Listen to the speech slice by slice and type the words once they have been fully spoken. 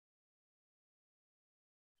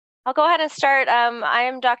I'll go ahead and start. I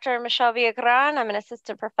am Dr. Michelle Villagran. I'm an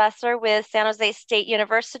assistant professor with San Jose State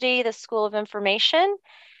University, the School of Information.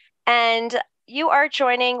 And you are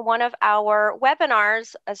joining one of our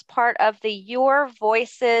webinars as part of the Your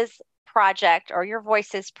Voices project or Your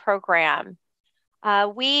Voices program.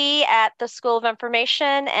 We at the School of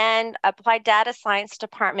Information and Applied Data Science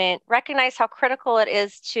Department recognize how critical it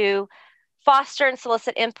is to foster and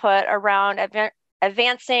solicit input around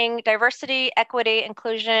advancing diversity, equity,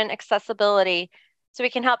 inclusion, accessibility, so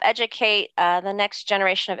we can help educate the next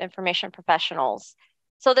generation of information professionals.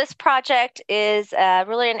 So this project is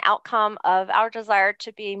really an outcome of our desire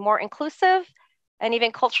to be more inclusive and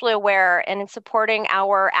even culturally aware, and in supporting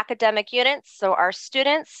our academic units, so our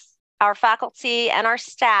students, our faculty, and our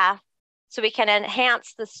staff, so we can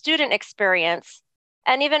enhance the student experience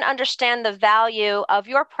and even understand the value of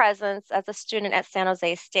your presence as a student at San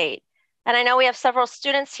Jose State. And I know we have several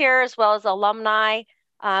students here, as well as alumni,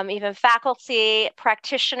 even faculty,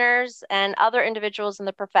 practitioners, and other individuals in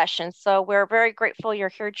the profession. So we're very grateful you're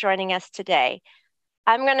here joining us today.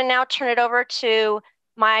 I'm going to now turn it over to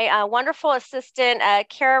my wonderful assistant,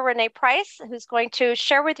 Kara Renee Price, who's going to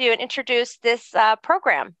share with you and introduce this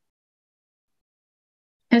program.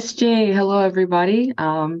 SJ, hello everybody.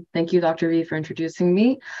 Thank you, Dr. V, for introducing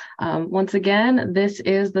me. Once again, this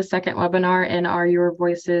is the second webinar in our Your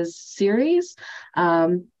Voices series.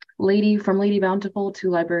 From Lady Bountiful to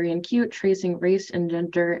Librarian Cute, Tracing Race and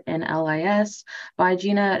Gender in LIS by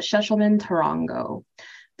Gina Schlesselman-Tarango.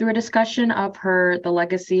 Through a discussion of The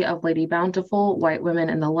Legacy of Lady Bountiful, White Women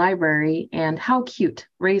in the Library, and How Cute,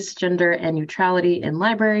 Race, Gender, and Neutrality in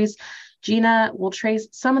Libraries, Gina will trace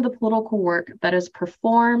some of the political work that is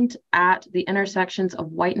performed at the intersections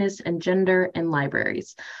of whiteness and gender in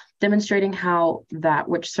libraries, demonstrating how that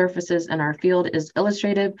which surfaces in our field is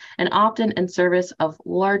illustrative and often in service of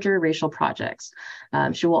larger racial projects.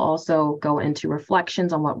 She will also go into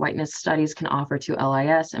reflections on what whiteness studies can offer to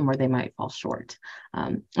LIS and where they might fall short.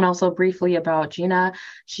 And also briefly about Gina,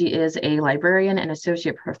 she is a librarian and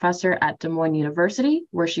associate professor at Des Moines University,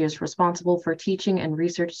 where she is responsible for teaching and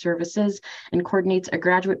research services and coordinates a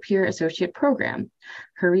graduate peer associate program.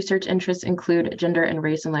 Her research interests include gender and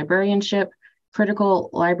race in librarianship, critical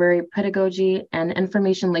library pedagogy, and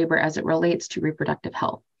information labor as it relates to reproductive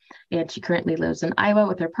health. And she currently lives in Iowa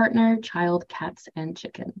with her partner, child, cats, and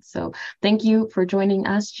chickens. So thank you for joining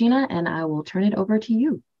us, Gina, and I will turn it over to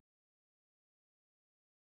you.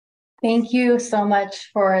 Thank you so much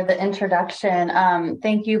for the introduction.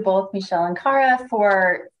 Thank you both, Michelle and Kara,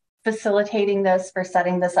 for facilitating this, for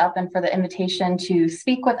setting this up, and for the invitation to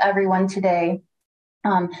speak with everyone today.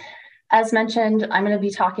 As mentioned, I'm going to be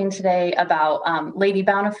talking today about Lady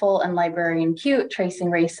Bountiful and Librarian Cute, Tracing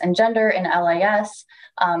Race and Gender in LIS.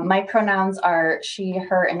 My pronouns are she,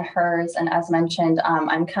 her, and hers, and as mentioned,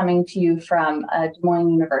 I'm coming to you from Des Moines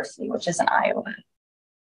University, which is in Iowa.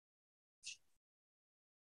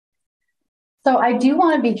 So I do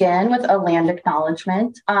want to begin with a land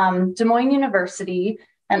acknowledgement. Des Moines University,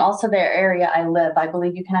 and also the area I live, I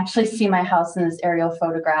believe you can actually see my house in this aerial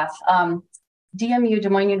photograph. DMU, Des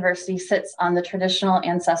Moines University, sits on the traditional,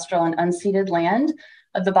 ancestral, and unceded land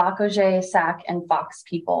of the Bocage, Sac, and Fox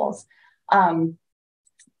peoples.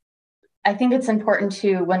 I think it's important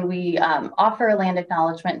to, when we offer a land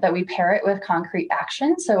acknowledgement, that we pair it with concrete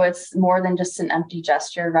action. So it's more than just an empty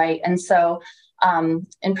gesture, right? And so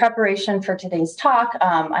in preparation for today's talk,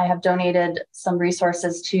 I have donated some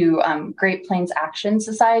resources to Great Plains Action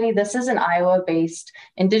Society. This is an Iowa-based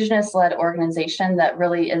Indigenous-led organization that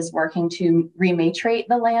really is working to rematriate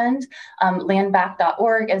the land.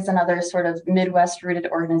 Landback.org is another sort of Midwest-rooted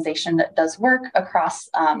organization that does work across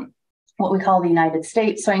what we call the United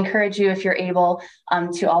States. So I encourage you, if you're able,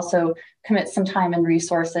 to also commit some time and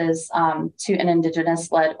resources to an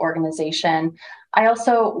Indigenous-led organization. I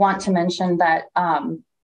also want to mention that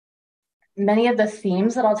many of the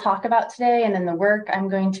themes that I'll talk about today and in the work I'm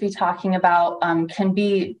going to be talking about can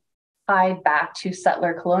be tied back to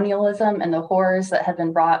settler colonialism and the horrors that have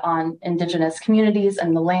been brought on Indigenous communities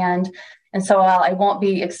and the land. And so while I won't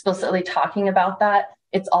be explicitly talking about that,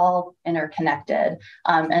 it's all interconnected.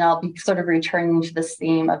 And I'll be sort of returning to this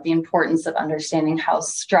theme of the importance of understanding how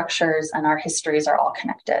structures and our histories are all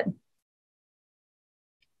connected.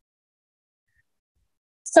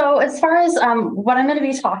 So as far as what I'm going to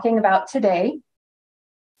be talking about today,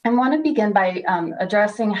 I want to begin by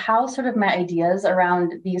addressing how sort of my ideas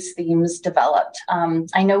around these themes developed.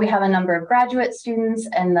 I know we have a number of graduate students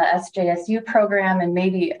in the SJSU program and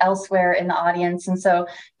maybe elsewhere in the audience. And so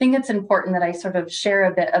I think it's important that I sort of share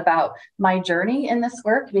a bit about my journey in this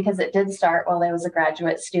work, because it did start while I was a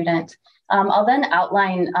graduate student. I'll then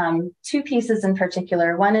outline two pieces in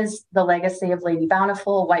particular. One is The Legacy of Lady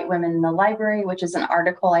Bountiful, White Women in the Library, which is an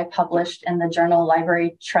article I published in the journal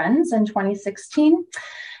Library Trends in 2016.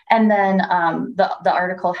 And then the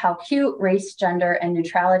article How Cute, Race, Gender, and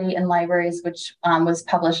Neutrality in Libraries, which was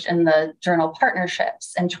published in the journal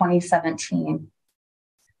Partnerships in 2017.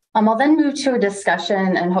 I'll then move to a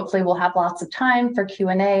discussion, and hopefully we'll have lots of time for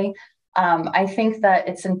Q&A. I think that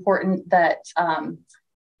it's important that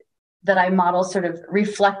that I model sort of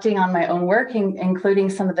reflecting on my own work, including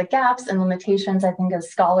some of the gaps and limitations. I think as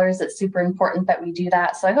scholars, it's super important that we do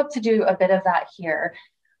that. So I hope to do a bit of that here.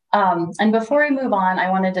 And before I move on, I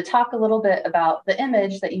wanted to talk a little bit about the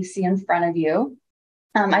image that you see in front of you.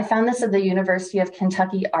 I found this at the University of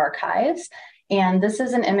Kentucky Archives, and this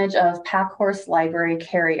is an image of pack horse library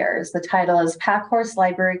carriers. The title is Pack Horse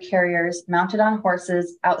Library Carriers Mounted on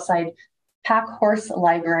Horses Outside Pack Horse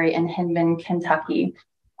Library in Hindman, Kentucky.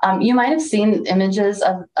 You might have seen images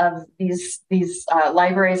of these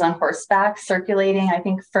libraries on horseback circulating. I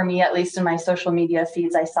think for me, at least in my social media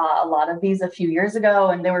feeds, I saw a lot of these a few years ago,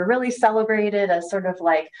 and they were really celebrated as sort of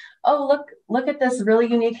like, oh, look at this really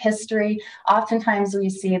unique history. Oftentimes we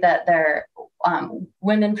see that they're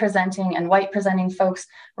women presenting and white presenting folks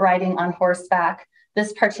riding on horseback.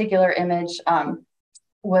 This particular image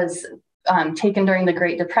was taken during the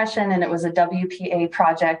Great Depression, and it was a WPA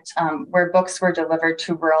project where books were delivered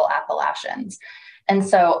to rural Appalachians. And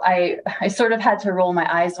so I sort of had to roll my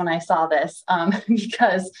eyes when I saw this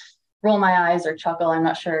because roll my eyes or chuckle, I'm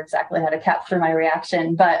not sure exactly how to capture my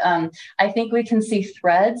reaction, but I think we can see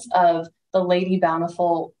threads of the Lady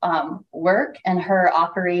Bountiful work and her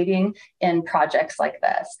operating in projects like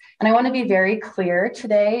this. And I want to be very clear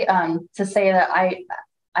today to say that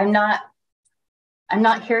I'm not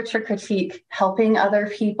here to critique helping other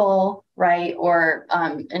people, right? Or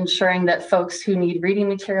ensuring that folks who need reading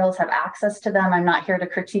materials have access to them. I'm not here to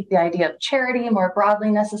critique the idea of charity more broadly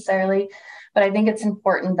necessarily, but I think it's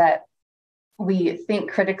important that we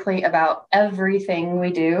think critically about everything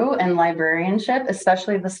we do in librarianship,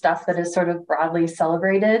 especially the stuff that is sort of broadly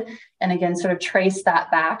celebrated, and again, sort of trace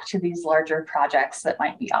that back to these larger projects that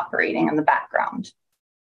might be operating in the background.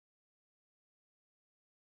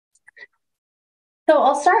 So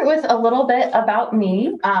I'll start with a little bit about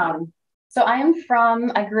me. I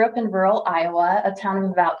grew up in rural Iowa, a town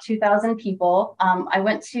of about 2,000 people. I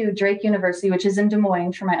went to Drake University, which is in Des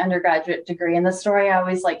Moines, for my undergraduate degree. And the story I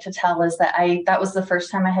always like to tell is that that was the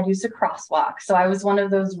first time I had used a crosswalk. So I was one of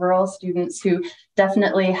those rural students who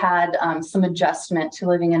definitely had some adjustment to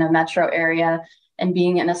living in a metro area and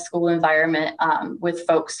being in a school environment with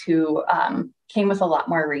folks who came with a lot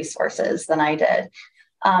more resources than I did.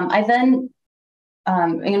 I then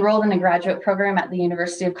enrolled in a graduate program at the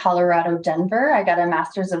University of Colorado, Denver. I got a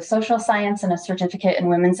master's of social science and a certificate in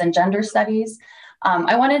women's and gender studies.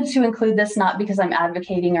 I wanted to include this not because I'm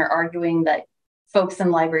advocating or arguing that folks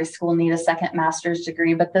in library school need a second master's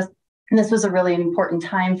degree, but this was a really important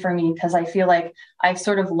time for me because I feel like I've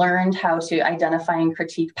sort of learned how to identify and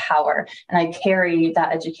critique power, and I carry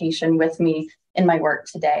that education with me in my work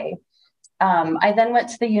today. I then went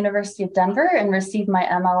to the University of Denver and received my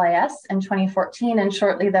MLIS in 2014, and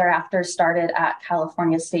shortly thereafter started at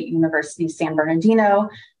California State University, San Bernardino.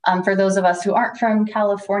 For those of us who aren't from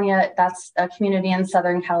California, that's a community in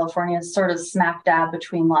Southern California, sort of smack dab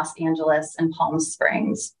between Los Angeles and Palm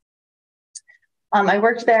Springs. I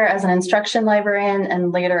worked there as an instruction librarian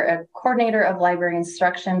and later a coordinator of library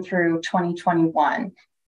instruction through 2021.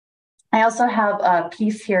 I also have a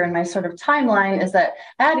piece here in my sort of timeline is that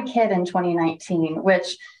I had a kid in 2019,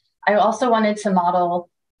 which I also wanted to model,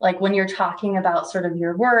 like when you're talking about sort of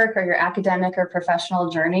your work or your academic or professional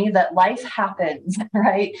journey, that life happens,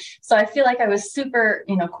 right? So I feel like I was super,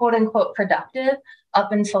 quote unquote, productive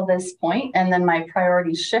up until this point, and then my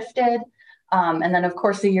priorities shifted. And then of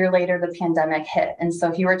course, a year later, the pandemic hit. And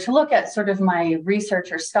so if you were to look at sort of my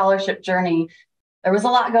research or scholarship journey, there was a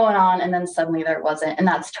lot going on, and then suddenly there wasn't, and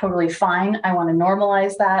that's totally fine. I want to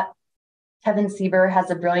normalize that. Kevin Sieber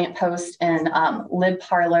has a brilliant post in Lib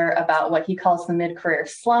Parlor about what he calls the mid-career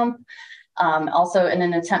slump, also in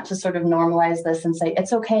an attempt to sort of normalize this and say,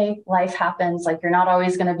 it's okay, life happens, like you're not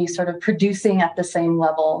always going to be sort of producing at the same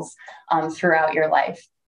levels throughout your life.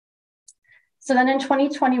 So then in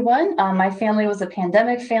 2021, my family was a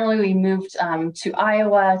pandemic family. We moved to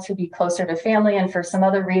Iowa to be closer to family and for some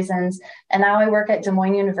other reasons. And now I work at Des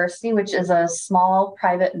Moines University, which is a small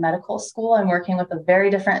private medical school. I'm working with a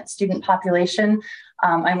very different student population.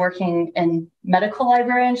 I'm working in medical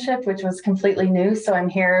librarianship, which was completely new. So I'm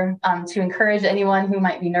here to encourage anyone who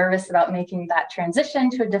might be nervous about making that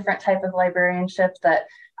transition to a different type of librarianship that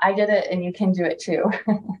I did it and you can do it too.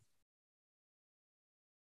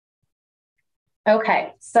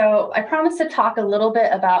 Okay, so I promised to talk a little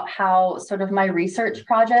bit about how sort of my research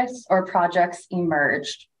projects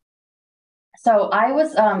emerged. So I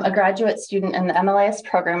was a graduate student in the MLIS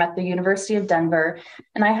program at the University of Denver,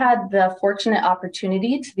 and I had the fortunate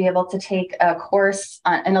opportunity to be able to take a course,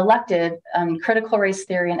 an elective critical race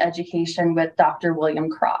theory and education with Dr. William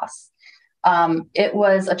Cross. It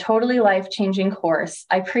was a totally life-changing course.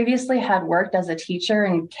 I previously had worked as a teacher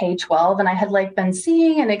in K-12, and I had been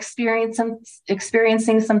seeing and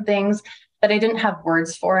experiencing some things that I didn't have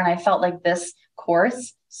words for, and I felt like this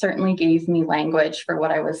course certainly gave me language for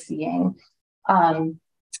what I was seeing. In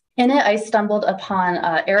it, I stumbled upon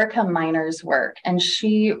Erica Miner's work, and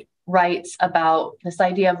she writes about this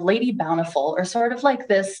idea of Lady Bountiful, or sort of like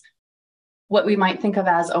this, what we might think of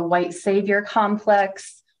as a white savior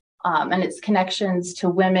complex, and its connections to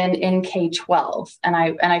women in K-12. And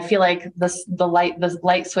I feel like the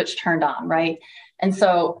light switch turned on, right? And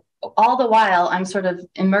so all the while, I'm sort of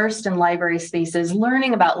immersed in library spaces,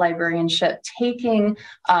 learning about librarianship, taking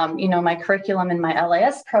my curriculum in my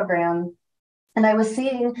LIS program. And I was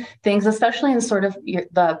seeing things, especially in sort of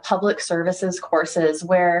the public services courses,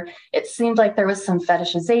 where it seemed like there was some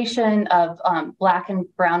fetishization of Black and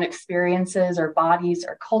Brown experiences or bodies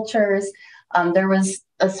or cultures. There was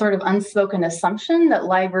a sort of unspoken assumption that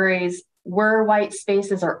libraries were white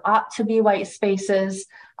spaces or ought to be white spaces.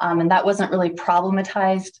 And that wasn't really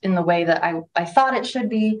problematized in the way that I thought it should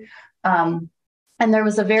be. And there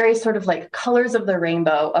was a very sort of colors of the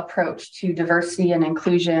rainbow approach to diversity and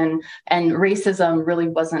inclusion, and racism really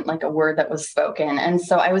wasn't a word that was spoken. And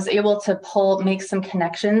so I was able to make some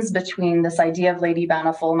connections between this idea of Lady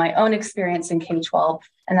Bountiful, my own experience in K-12,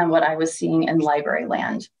 and then what I was seeing in library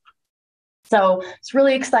land. So I was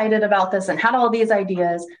really excited about this and had all these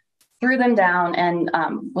ideas, threw them down, and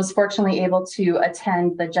was fortunately able to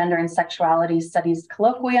attend the Gender and Sexuality Studies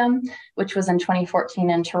Colloquium, which was in 2014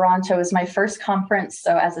 in Toronto. It was my first conference.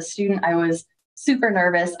 So as a student, I was super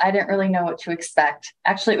nervous. I didn't really know what to expect.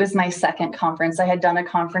 Actually, it was my second conference. I had done a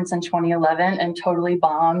conference in 2011 and totally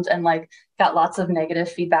bombed and got lots of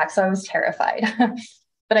negative feedback. So I was terrified.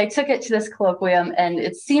 But I took it to this colloquium, and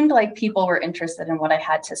it seemed like people were interested in what I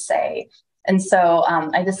had to say. And so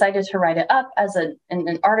I decided to write it up as in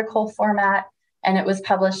an article format, and it was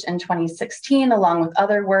published in 2016 along with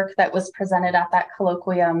other work that was presented at that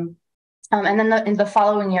colloquium. And then in the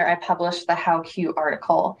following year, I published the How Cute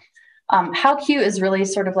article. How Cute is really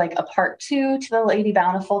sort of a part two to the Lady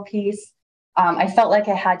Bountiful piece. I felt like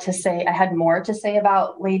I had more to say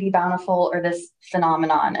about Lady Bountiful or this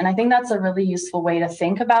phenomenon. And I think that's a really useful way to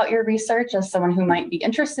think about your research as someone who might be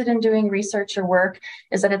interested in doing research or work,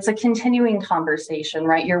 is that it's a continuing conversation,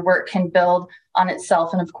 right? Your work can build on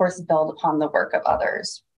itself and of course build upon the work of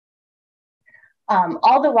others.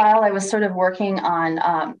 All the while, I was sort of working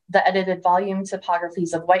on the edited volume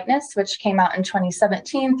Topographies of Whiteness, which came out in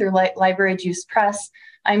 2017 through Library Juice Press.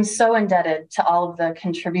 I'm so indebted to all of the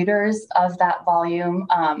contributors of that volume.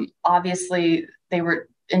 Obviously, they were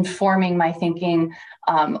informing my thinking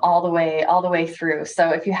all the way through. So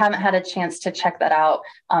if you haven't had a chance to check that out,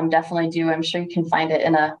 definitely do. I'm sure you can find it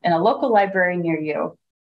in a local library near you.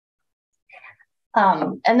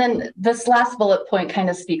 And then this last bullet point kind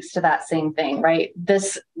of speaks to that same thing, right?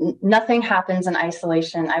 Nothing happens in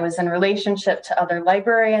isolation. I was in relationship to other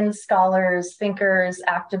librarians, scholars, thinkers,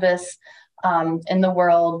 activists in the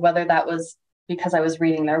world, whether that was because I was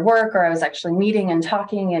reading their work or I was actually meeting and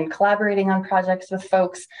talking and collaborating on projects with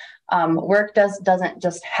folks. Work doesn't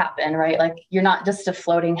just happen, right? You're not just a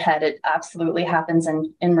floating head. It absolutely happens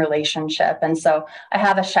in relationship. And so I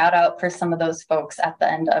have a shout out for some of those folks at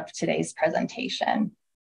the end of today's presentation.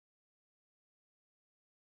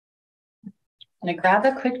 I'm going to grab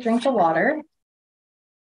a quick drink of water.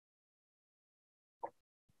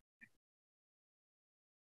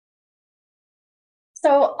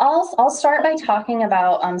 So I'll start by talking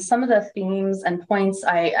about some of the themes and points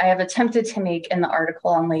I have attempted to make in the article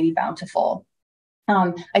on Lady Bountiful.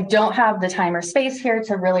 I don't have the time or space here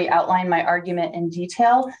to really outline my argument in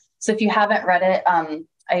detail. So if you haven't read it,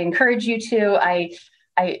 I encourage you to.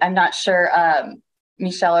 I'm not sure,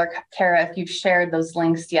 Michelle or Kara, if you've shared those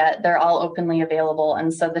links yet. They're all openly available.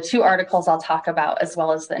 And so the two articles I'll talk about, as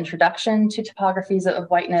well as the introduction to Topographies of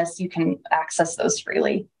Whiteness, you can access those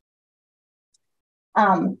freely.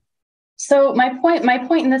 So my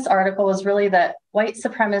point in this article is really that white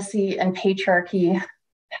supremacy and patriarchy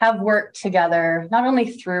have worked together, not only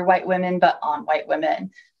through white women, but on white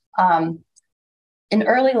women. In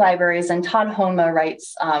early libraries, and Todd Honma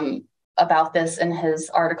writes about this in his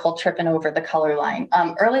article, Tripping Over the Color Line.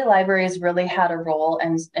 Early libraries really had a role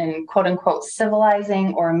in quote unquote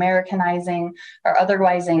civilizing or Americanizing or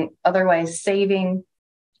otherwise saving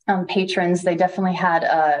patrons. They definitely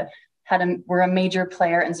were a major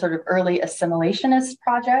player in sort of early assimilationist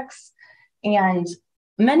projects. And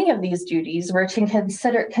many of these duties were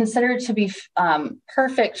considered to be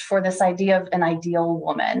perfect for this idea of an ideal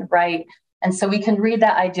woman, right? And so we can read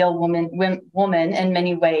that ideal woman in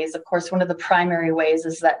many ways. Of course, one of the primary ways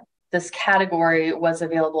is that this category was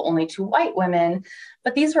available only to white women,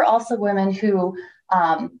 but these were also women who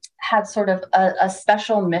had sort of a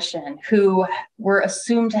special mission, who were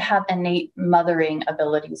assumed to have innate mothering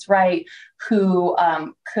abilities, right? Who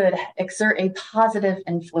could exert a positive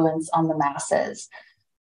influence on the masses.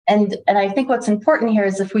 And I think what's important here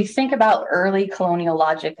is if we think about early colonial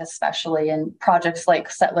logic, especially in projects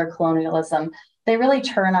like settler colonialism, they really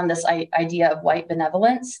turn on this idea of white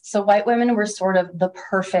benevolence. So white women were sort of the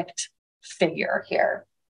perfect figure here.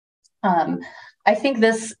 I think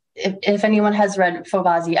this, if anyone has read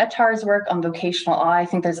Fobazi Ettar's work on vocational awe, I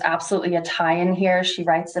think there's absolutely a tie-in here. She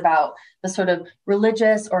writes about the sort of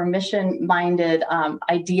religious or mission-minded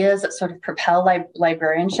ideas that sort of propel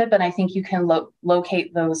librarianship, and I think you can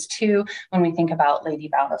locate those too when we think about Lady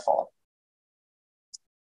Bountiful.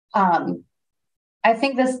 I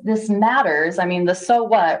think this matters. I mean, the so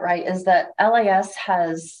what, right, is that LIS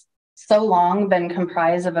has so long been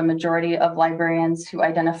comprised of a majority of librarians who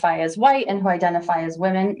identify as white and who identify as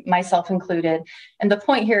women, myself included. And the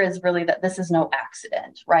point here is really that this is no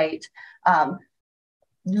accident, right?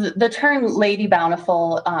 The term Lady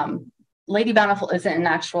Bountiful isn't an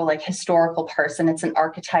actual like historical person, it's an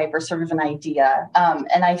archetype or sort of an idea.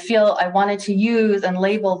 And I feel I wanted to use and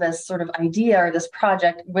label this sort of idea or this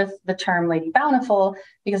project with the term Lady Bountiful,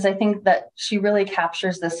 because I think that she really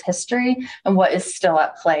captures this history and what is still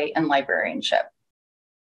at play in librarianship.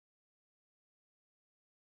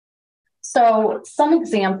 So some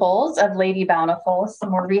examples of Lady Bountiful,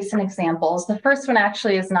 some more recent examples. The first one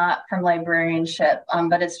actually is not from librarianship,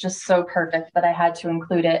 but it's just so perfect that I had to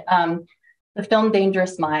include it. The film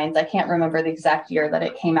Dangerous Minds, I can't remember the exact year that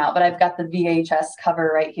it came out, but I've got the VHS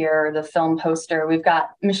cover right here, the film poster. We've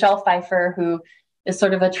got Michelle Pfeiffer, who is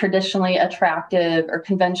sort of a traditionally attractive or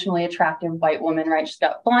conventionally attractive white woman, right? She's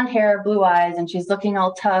got blonde hair, blue eyes, and she's looking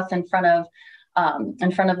all tough in front of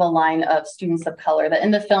a line of students of color that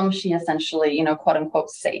in the film she essentially, you know, quote unquote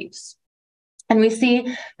saves. And we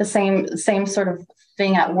see the same sort of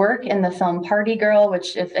thing at work in the film Party Girl,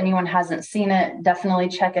 which if anyone hasn't seen it, definitely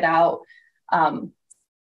check it out.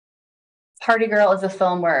 Party Girl is a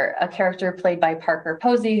film where a character played by Parker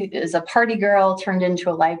Posey is a party girl turned into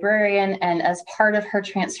a librarian. And as part of her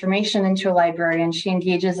transformation into a librarian, she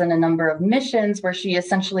engages in a number of missions where she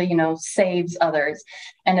essentially, you know, saves others.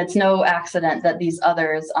 And it's no accident that these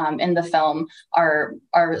others in the film are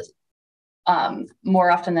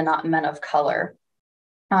more often than not men of color.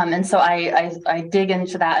 And so I dig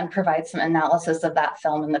into that and provide some analysis of that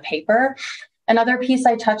film in the paper. Another piece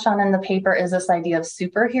I touch on in the paper is this idea of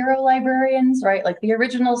superhero librarians, right? Like the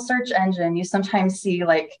original search engine, you sometimes see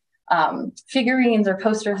like figurines or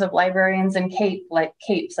posters of librarians in capes,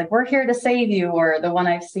 like we're here to save you, or the one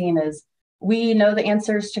I've seen is we know the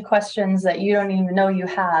answers to questions that you don't even know you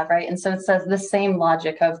have, right? And so it says the same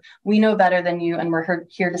logic of we know better than you and we're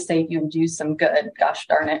here to save you and do some good, gosh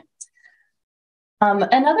darn it.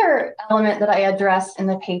 Another element that I address in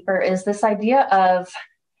the paper is this idea of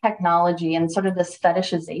technology and sort of this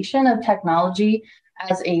fetishization of technology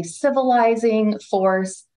as a civilizing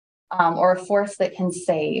force or a force that can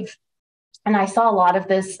save. And I saw a lot of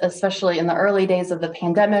this, especially in the early days of the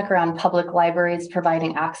pandemic, around public libraries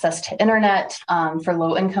providing access to internet for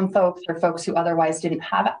low-income folks or folks who otherwise didn't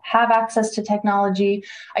have access to technology.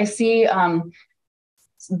 I see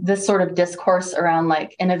this sort of discourse around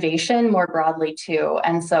like innovation more broadly too.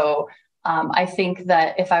 And so I think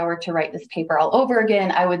that if I were to write this paper all over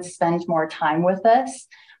again, I would spend more time with this.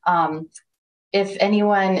 If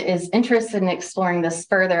anyone is interested in exploring this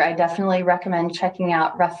further, I definitely recommend checking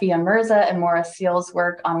out Rafia Mirza and Maura Seal's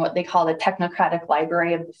work on what they call the technocratic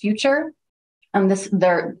library of the future. This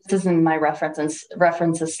is in my references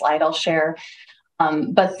slide I'll share.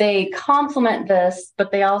 But they complement this,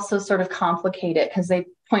 but they also sort of complicate it because they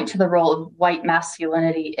point to the role of white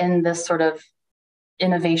masculinity in this sort of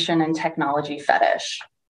innovation and technology fetish.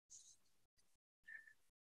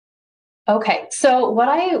 Okay, so what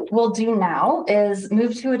I will do now is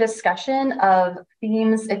move to a discussion of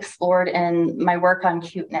themes explored in my work on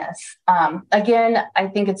cuteness. Again, I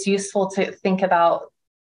think it's useful to think about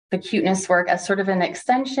the cuteness work as sort of an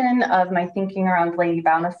extension of my thinking around Lady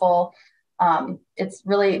Bountiful. It's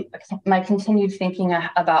really my continued thinking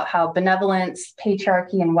about how benevolence,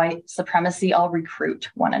 patriarchy, and white supremacy all recruit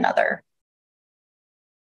one another.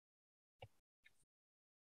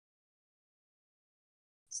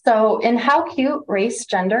 So in How Cute, Race,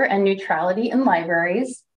 Gender, and Neutrality in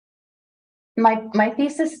Libraries, my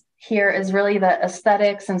thesis here is really that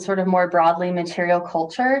aesthetics and sort of more broadly material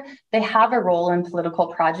culture, they have a role in political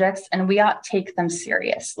projects and we ought to take them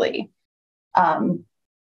seriously.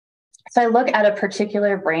 So I look at a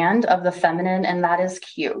particular brand of the feminine, and that is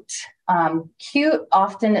cute. Cute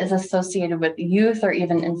often is associated with youth or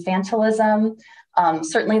even infantilism.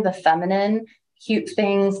 Certainly the feminine, cute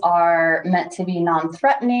things are meant to be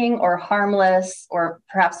non-threatening or harmless, or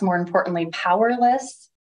perhaps more importantly, powerless.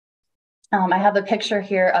 I have a picture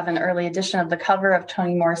here of an early edition of the cover of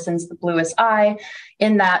Toni Morrison's The Bluest Eye.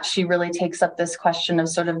 In that, she really takes up this question of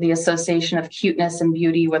sort of the association of cuteness and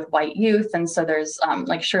beauty with white youth. And so there's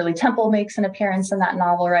like Shirley Temple makes an appearance in that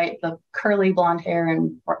novel, right? The curly blonde hair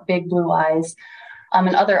and big blue eyes.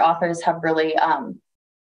 And other authors have really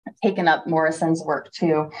taken up Morrison's work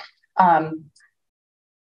too.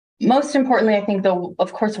 Most importantly, I think, though,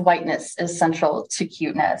 of course, whiteness is central to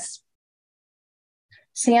cuteness.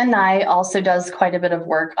 Sian Nye also does quite a bit of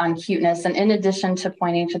work on cuteness, and in addition to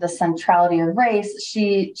pointing to the centrality of race,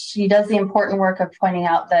 she does the important work of pointing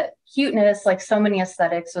out that cuteness, like so many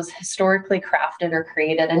aesthetics, was historically crafted or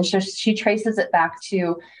created, and she traces it back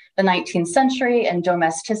to the 19th century and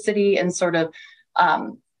domesticity and sort of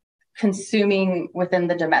consuming within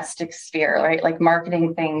the domestic sphere, right? Like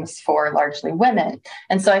marketing things for largely women.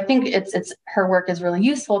 And so I think it's her work is really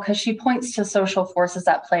useful because she points to social forces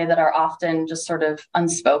at play that are often just sort of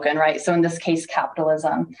unspoken, right? So in this case,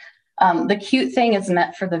 capitalism. The cute thing is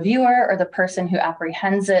meant for the viewer or the person who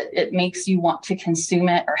apprehends it. It makes you want to consume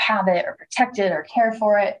it or have it or protect it or care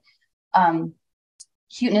for it.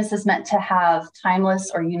 Cuteness is meant to have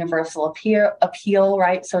timeless or universal appeal,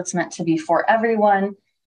 right? So it's meant to be for everyone.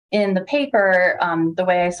 In the paper, the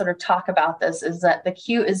way I sort of talk about this is that the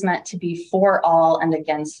cute is meant to be for all and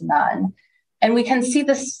against none. And we can see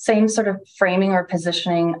the same sort of framing or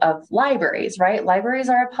positioning of libraries, right? Libraries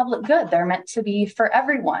are a public good. They're meant to be for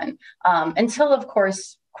everyone, until, of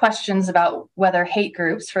course, questions about whether hate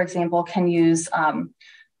groups, for example, can use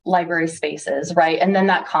library spaces, right? And then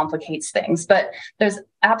that complicates things. But there's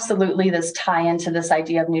absolutely this tie into this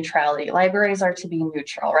idea of neutrality. Libraries are to be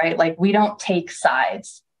neutral, right? Like we don't take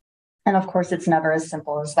sides. And of course, it's never as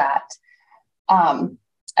simple as that.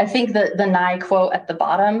 I think that the Nye quote at the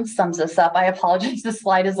bottom sums this up. I apologize, the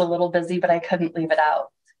slide is a little busy, but I couldn't leave it out.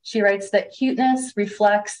 She writes that cuteness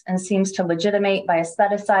reflects and seems to legitimate by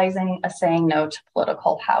aestheticizing a saying no to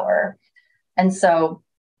political power. And so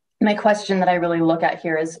my question that I really look at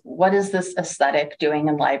here is, what is this aesthetic doing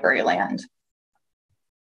in library land?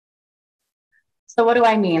 So what do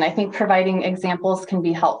I mean? I think providing examples can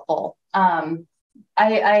be helpful.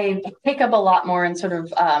 I pick up a lot more and sort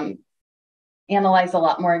of analyze a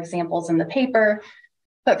lot more examples in the paper,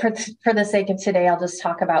 but for the sake of today, I'll just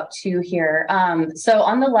talk about two here. So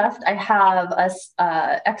on the left, I have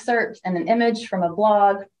an excerpt and an image from a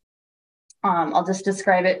blog. I'll just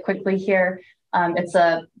describe it quickly here. It's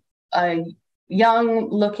a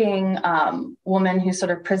young-looking woman who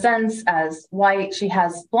sort of presents as white. She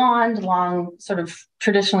has blonde, long, sort of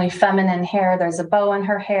traditionally feminine hair. There's a bow in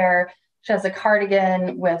her hair. She has a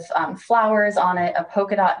cardigan with flowers on it, a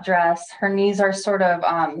polka dot dress. Her knees are sort of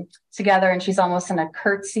together and she's almost in a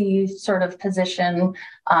curtsy sort of position,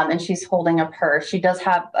 and she's holding a purse. She does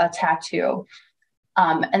have a tattoo.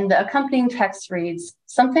 And the accompanying text reads,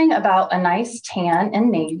 something about a nice tan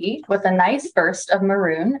and navy with a nice burst of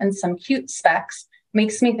maroon and some cute specks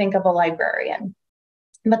makes me think of a librarian.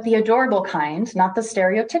 But the adorable kind, not the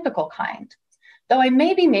stereotypical kind. Though I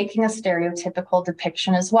may be making a stereotypical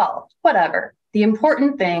depiction as well, whatever. The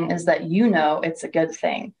important thing is that you know it's a good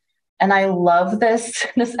thing. And I love this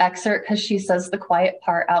excerpt because she says the quiet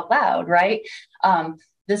part out loud, right?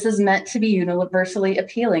 This is meant to be universally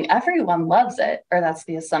appealing. Everyone loves it, or that's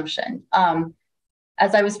the assumption.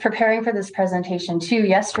 As I was preparing for this presentation too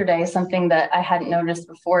yesterday, something that I hadn't noticed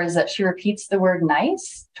before is that she repeats the word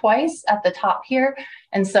nice twice at the top here.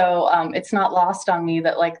 And so it's not lost on me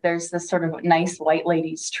that like there's this sort of nice white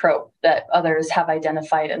ladies trope that others have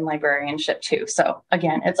identified in librarianship too. So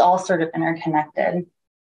again, it's all sort of interconnected.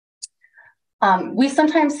 We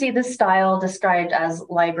sometimes see this style described as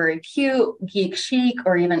library cute, geek chic,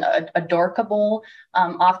 or even adorkable.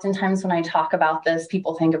 Oftentimes when I talk about this,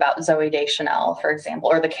 people think about Zooey Deschanel, for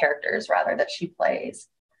example, or the characters rather that she plays.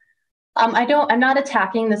 I'm not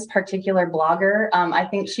attacking this particular blogger. I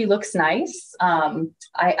think she looks nice.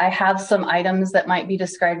 I have some items that might be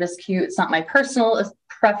described as cute. It's not my personal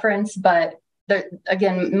preference, but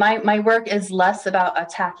again, my work is less about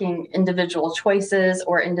attacking individual choices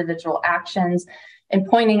or individual actions and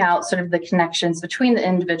pointing out sort of the connections between the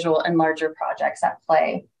individual and larger projects at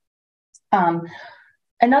play.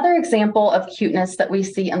 Another example of cuteness that we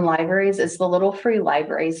see in libraries is the Little Free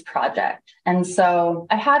Libraries project. And so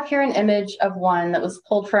I have here an image of one that was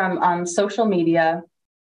pulled from social media.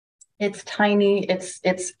 It's tiny,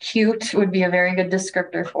 it's cute, would be a very good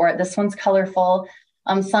descriptor for it. This one's colorful.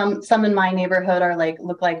 Some in my neighborhood are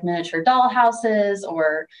look like miniature doll houses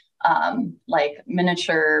or like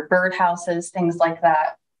miniature bird houses, things like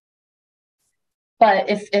that.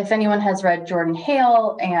 But if anyone has read Jordan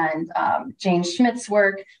Hale and Jane Schmidt's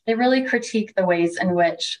work, they really critique the ways in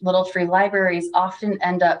which Little Free Libraries often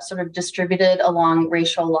end up sort of distributed along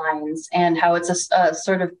racial lines and how it's a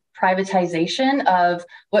sort of privatization of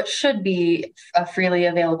what should be a freely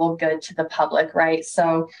available good to the public, right?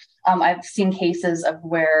 So I've seen cases of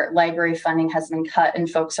where library funding has been cut and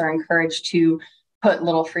folks are encouraged to put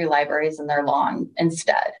Little Free Libraries in their lawn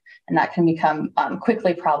instead. And that can become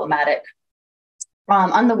quickly problematic.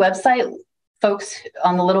 On the website, folks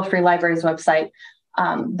on the Little Free Libraries website,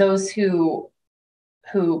 those who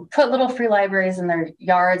put Little Free Libraries in their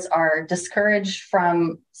yards are discouraged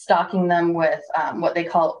from stocking them with what they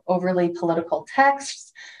call overly political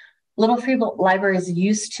texts. Little Free Libraries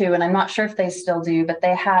used to, and I'm not sure if they still do, but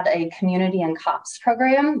they had a community and cops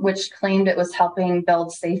program, which claimed it was helping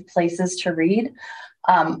build safe places to read.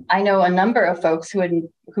 I know a number of folks who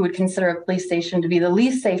would consider a police station to be the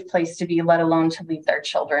least safe place to be, let alone to leave their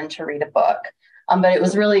children to read a book. But it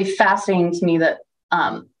was really fascinating to me that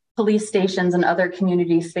police stations and other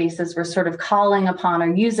community spaces were sort of calling upon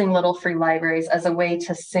or using Little Free Libraries as a way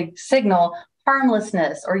to signal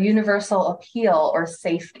harmlessness or universal appeal or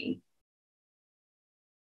safety.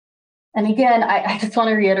 And again, I just want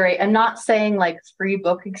to reiterate, I'm not saying like free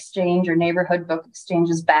book exchange or neighborhood book exchange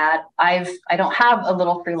is bad. I don't have a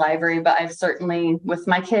Little Free Library, but I've certainly, with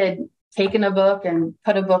my kid, taken a book and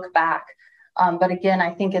put a book back. But again,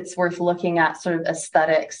 I think it's worth looking at sort of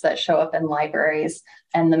aesthetics that show up in libraries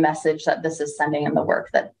and the message that this is sending and the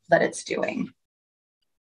work that it's doing.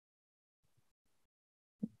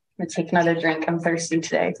 I'm gonna take another drink. I'm thirsty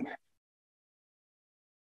today.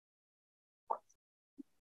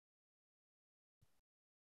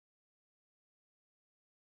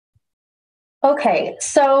 Okay,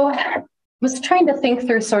 so I was trying to think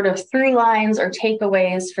through sort of through lines or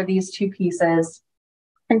takeaways for these two pieces.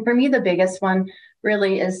 And for me, the biggest one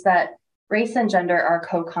really is that race and gender are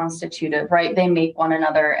co-constitutive, right? They make one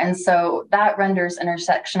another. And so that renders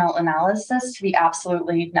intersectional analysis to be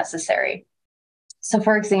absolutely necessary. So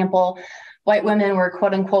for example, white women were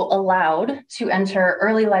quote unquote allowed to enter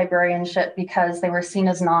early librarianship because they were seen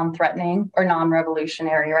as non-threatening or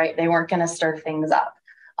non-revolutionary, right? They weren't going to stir things up.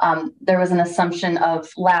 There was an assumption of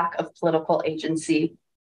lack of political agency.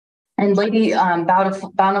 And Lady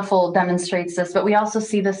Bountiful demonstrates this, but we also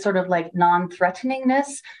see this sort of like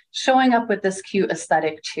non-threateningness showing up with this cute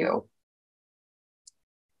aesthetic too.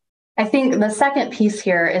 I think the second piece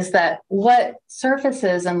here is that what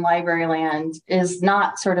surfaces in library land is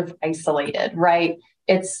not sort of isolated, right?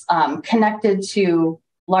 It's connected to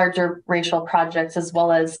larger racial projects as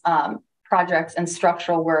well as projects and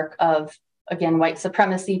structural work of, again, white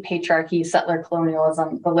supremacy, patriarchy, settler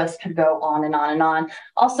colonialism, the list could go on and on and on.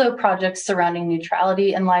 Also projects surrounding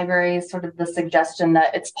neutrality in libraries, sort of the suggestion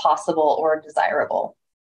that it's possible or desirable.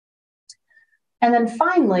 And then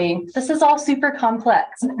finally, this is all super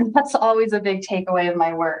complex. That's always a big takeaway of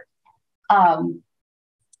my work.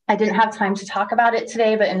 I didn't have time to talk about it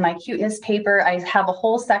today, but in my cuteness paper, I have a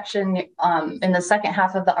whole section in the second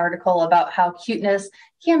half of the article about how cuteness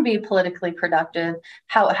can be politically productive,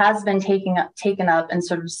 how it has been taken up in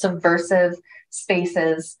sort of subversive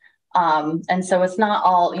spaces. And so it's not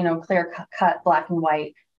all, clear cut, black and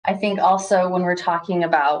white. I think also when we're talking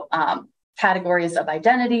about categories of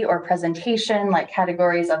identity or presentation, like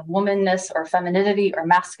categories of womanness or femininity or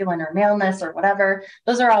masculine or maleness or whatever,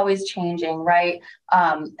 those are always changing, right?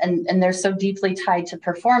 And they're so deeply tied to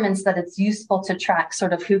performance that it's useful to track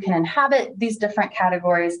sort of who can inhabit these different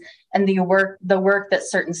categories and the work that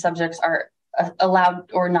certain subjects are allowed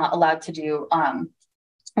or not allowed to do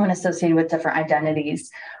when associated with different identities.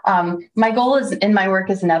 My goal in my work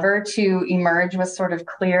is never to emerge with sort of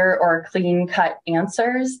clear or clean cut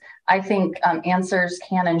answers. I think answers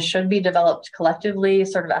can and should be developed collectively,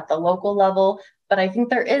 sort of at the local level, but I think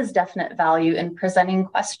there is definite value in presenting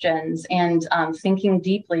questions and thinking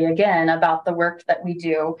deeply again about the work that we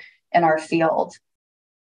do in our field.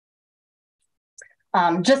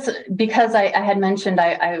 Just because I had mentioned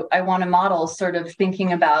I want to model sort of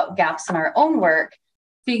thinking about gaps in our own work.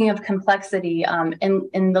 Speaking of complexity,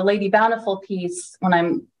 in the Lady Bountiful piece, when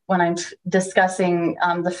I'm discussing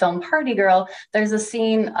the film Party Girl, there's a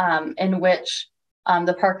scene in which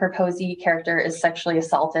the Parker Posey character is sexually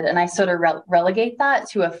assaulted, and I sort of relegate that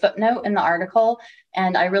to a footnote in the article.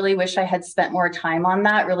 And I really wish I had spent more time on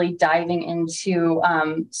that, really diving into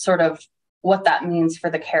sort of what that means for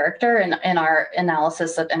the character and in our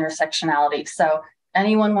analysis of intersectionality. So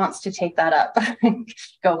anyone wants to take that up,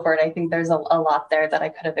 go for it. I think there's a lot there that I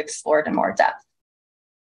could have explored in more depth.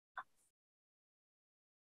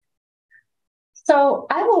 So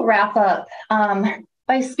I will wrap up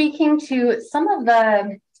by speaking to some of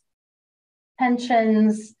the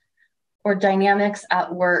tensions or dynamics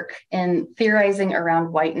at work in theorizing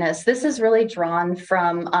around whiteness. This is really drawn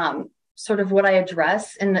from sort of what I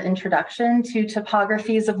address in the introduction to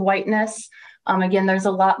topographies of whiteness. Again, there's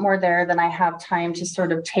a lot more there than I have time to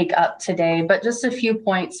sort of take up today, but just a few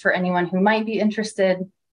points for anyone who might be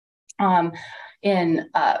interested in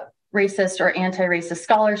racist or anti-racist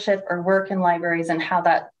scholarship or work in libraries and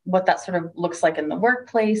what that sort of looks like in the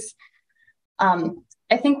workplace. I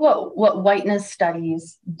think what whiteness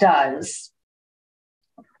studies does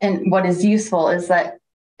and what is useful is that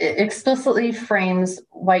it explicitly frames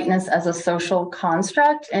whiteness as a social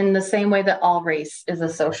construct in the same way that all race is a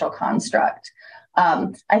social construct.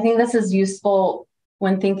 I think this is useful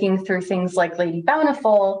when thinking through things like Lady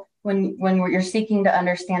Bountiful, when you're seeking to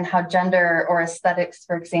understand how gender or aesthetics,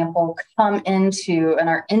 for example, come into and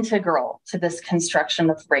are integral to this construction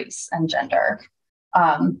of race and gender.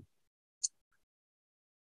 I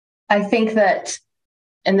think that,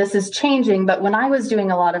 and this is changing, but when I was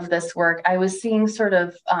doing a lot of this work, I was seeing sort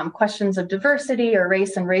of questions of diversity or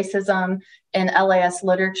race and racism in LIS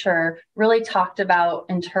literature really talked about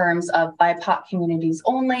in terms of BIPOC communities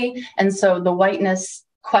only. And so the whiteness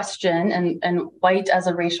question and white as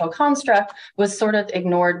a racial construct was sort of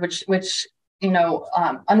ignored, which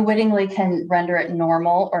unwittingly can render it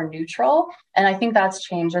normal or neutral. And I think that's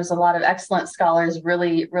changed. There's a lot of excellent scholars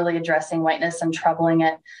really addressing whiteness and troubling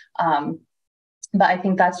it. But I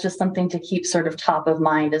think that's just something to keep sort of top of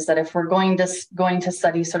mind, is that if we're going to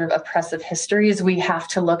study sort of oppressive histories, we have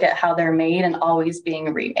to look at how they're made and always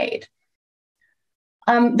being remade.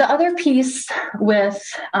 The other piece with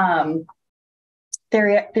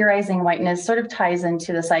theorizing whiteness sort of ties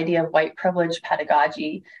into this idea of white privilege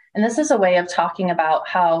pedagogy. And this is a way of talking about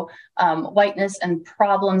how whiteness and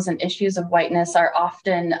problems and issues of whiteness are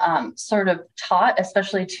often sort of taught,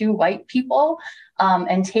 especially to white people,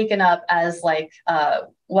 and taken up as like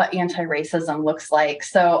what anti-racism looks like.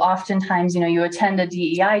 So oftentimes, you attend a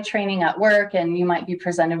DEI training at work and you might be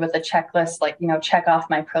presented with a checklist, like, check off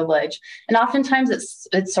my privilege. And oftentimes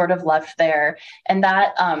it's sort of left there. And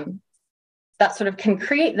that sort of can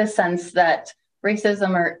create the sense that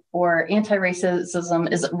racism or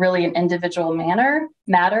anti-racism is really an individual matter.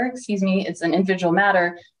 It's an individual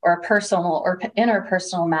matter or a personal or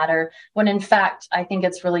interpersonal matter, when in fact, I think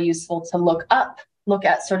it's really useful to look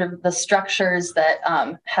at sort of the structures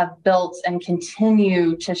that have built and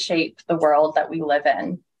continue to shape the world that we live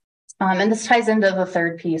in. And this ties into the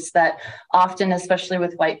third piece, that often, especially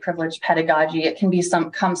with white privilege pedagogy, it can be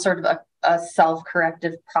some sort of a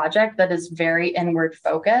self-corrective project that is very inward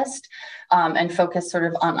focused and focused sort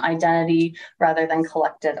of on identity rather than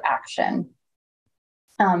collective action.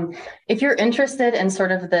 If you're interested in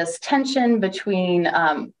sort of this tension between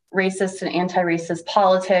racist and anti-racist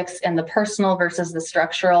politics and the personal versus the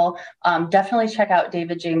structural, definitely check out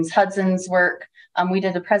David James Hudson's work. We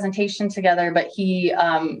did a presentation together, but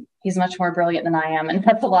he's much more brilliant than I am and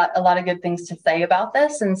has a lot of good things to say about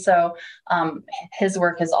this. And so his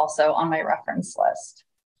work is also on my reference list.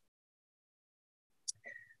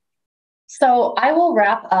 So I will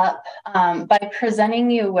wrap up by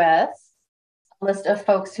presenting you with a list of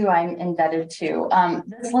folks who I'm indebted to.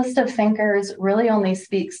 This list of thinkers really only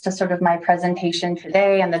speaks to sort of my presentation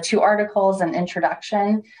today and the two articles and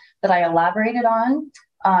introduction that I elaborated on.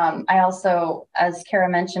 I also, as Kara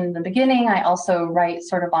mentioned in the beginning, I also write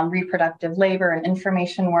sort of on reproductive labor and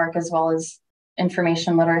information work, as well as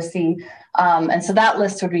information literacy. And so that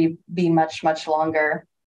list would be much, much longer.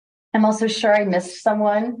 I'm also sure I missed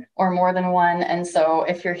someone or more than one. And so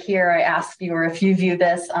if you're here, I ask you, or if you view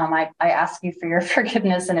this, I ask you for your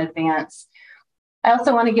forgiveness in advance. I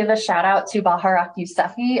also want to give a shout out to Baharak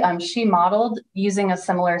Yousefi. She modeled using a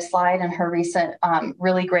similar slide in her recent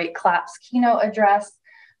really great CLAPS keynote address.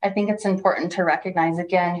 I think it's important to recognize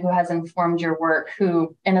again who has informed your work,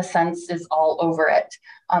 who in a sense is all over it.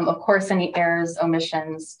 Of course, any errors,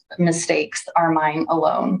 omissions, mistakes are mine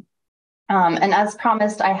alone. And as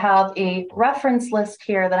promised, I have a reference list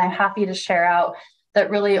here that I'm happy to share out that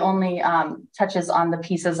really only touches on the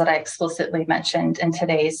pieces that I explicitly mentioned in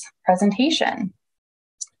today's presentation.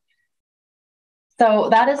 So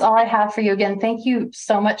that is all I have for you. Again, thank you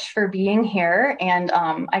so much for being here. And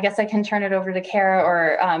I guess I can turn it over to Kara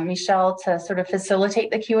or Michelle to sort of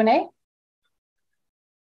facilitate the Q&A.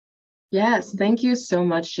 Yes, thank you so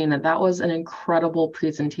much, Gina. That was an incredible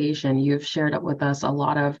presentation. You've shared up with us a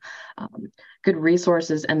lot of good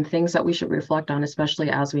resources and things that we should reflect on,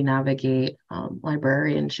 especially as we navigate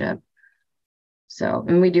librarianship. So,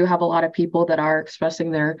 and we do have a lot of people that are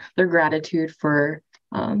expressing their gratitude for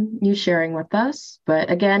you sharing with us.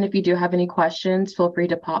 But again, if you do have any questions, feel free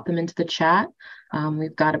to pop them into the chat.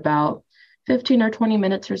 We've got about 15 or 20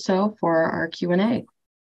 minutes or so for our Q&A.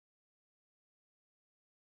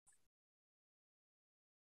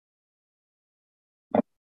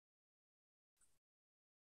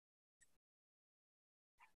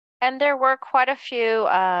 And there were quite a few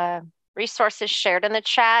resources shared in the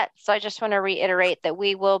chat. So I just want to reiterate that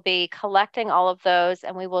we will be collecting all of those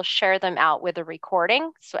and we will share them out with a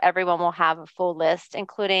recording. So everyone will have a full list,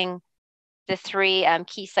 including the 3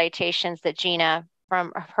 key citations that Gina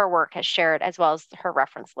from her work has shared, as well as her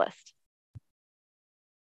reference list.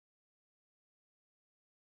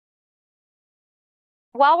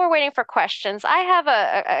 While we're waiting for questions, I have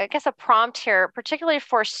I guess a prompt here, particularly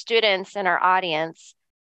for students in our audience.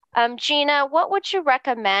 Gina, what would you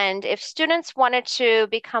recommend if students wanted to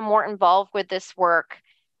become more involved with this work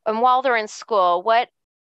and while they're in school? What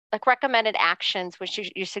recommended actions would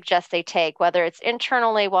you suggest they take, whether it's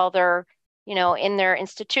internally while they're in their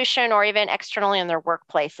institution or even externally in their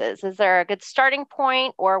workplaces? Is there a good starting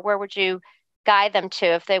point, or where would you guide them to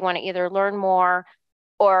if they want to either learn more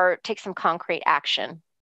or take some concrete action?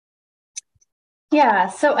 Yeah,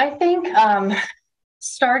 so I think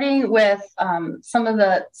starting with some of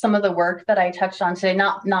the work that I touched on today,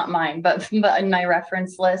 not mine, but in my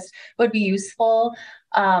reference list, would be useful.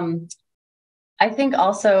 I think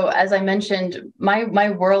also, as I mentioned, my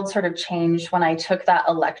world sort of changed when I took that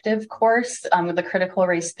elective course, the critical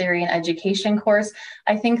race theory and education course.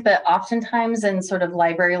 I think that oftentimes in sort of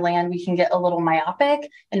library land, we can get a little myopic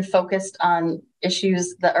and focused on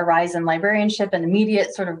issues that arise in librarianship and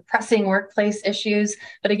immediate sort of pressing workplace issues.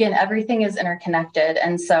 But again, everything is interconnected.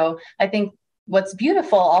 And so I think what's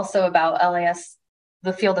beautiful also about LIS,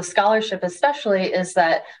 the field of scholarship especially, is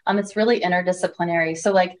that it's really interdisciplinary.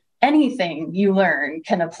 So anything you learn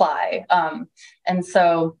can apply. And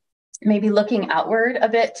so maybe looking outward a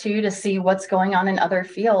bit too, to see what's going on in other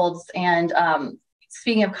fields. And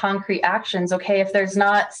speaking of concrete actions, okay, if there's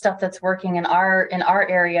not stuff that's working in our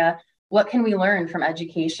area, what can we learn from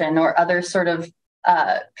education or other sort of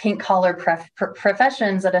pink collar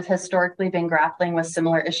professions that have historically been grappling with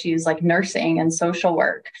similar issues like nursing and social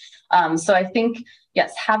work? So I think,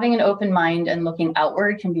 yes, having an open mind and looking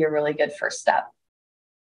outward can be a really good first step.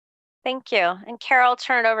 Thank you. And Carol, I'll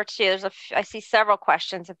turn it over to you. I see several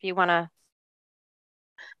questions if you want to.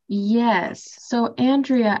 Yes. So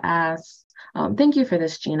Andrea asks, thank you for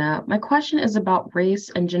this, Gina. My question is about race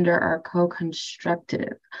and gender are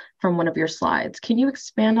co-constructive from one of your slides. Can you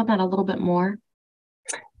expand on that a little bit more?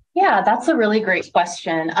 Yeah, that's a really great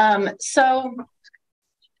question. So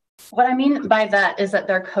what I mean by that is that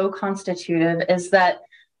they're co-constitutive, is that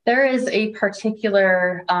there is a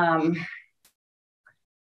particular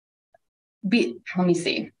let me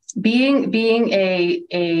see. Being a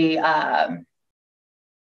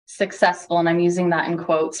successful, and I'm using that in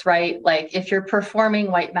quotes, right? Like if you're performing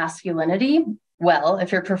white masculinity well,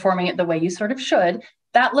 if you're performing it the way you sort of should,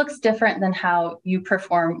 that looks different than how you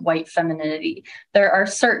perform white femininity. There are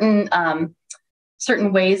certain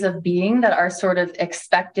ways of being that are sort of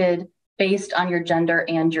expected based on your gender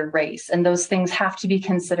and your race, and those things have to be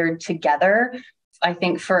considered together, I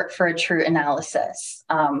think, for a true analysis.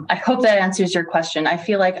 I hope that answers your question. I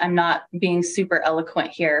feel like I'm not being super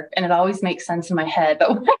eloquent here, and it always makes sense in my head,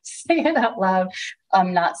 but when I say it out loud,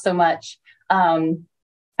 not so much.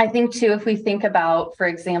 I think too, if we think about, for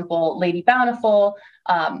example, Lady Bountiful,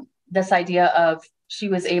 this idea of she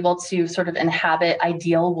was able to sort of inhabit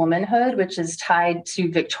ideal womanhood, which is tied to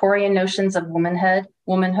Victorian notions of womanhood.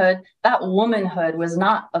 That womanhood was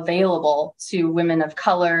not available to women of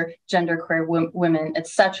color, genderqueer women,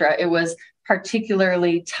 etc. It was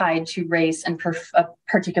particularly tied to race and a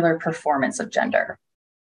particular performance of gender.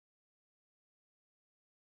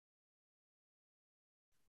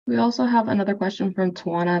 We also have another question from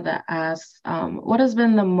Tawana that asks, what has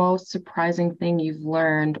been the most surprising thing you've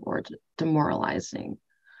learned or demoralizing?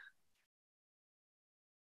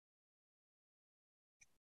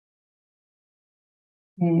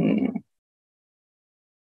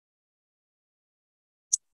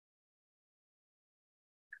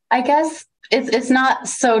 I guess it's not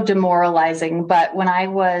so demoralizing, but when I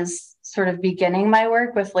was sort of beginning my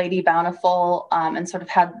work with Lady Bountiful and sort of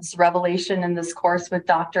had this revelation in this course with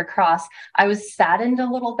Dr. Cross, I was saddened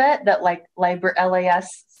a little bit that like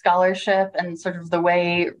LIS scholarship and sort of the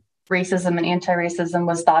way racism and anti-racism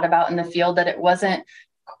was thought about in the field, that it wasn't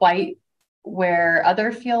quite where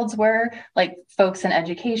other fields were, like folks in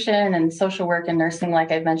education and social work and nursing,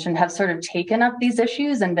 like I've mentioned, have sort of taken up these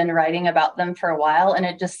issues and been writing about them for a while. And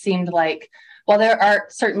it just seemed like, while there are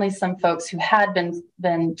certainly some folks who had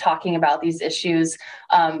been talking about these issues,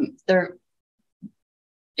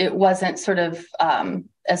 it wasn't sort of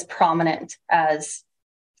as prominent as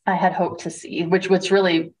I had hoped to see, which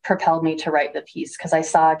really propelled me to write the piece, because I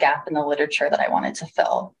saw a gap in the literature that I wanted to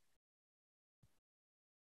fill.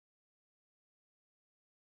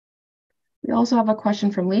 We also have a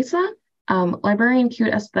question from Lisa. Librarian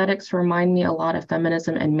cute aesthetics remind me a lot of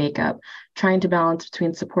feminism and makeup, trying to balance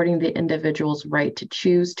between supporting the individual's right to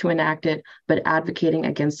choose to enact it, but advocating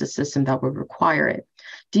against a system that would require it.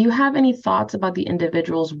 Do you have any thoughts about the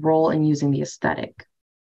individual's role in using the aesthetic?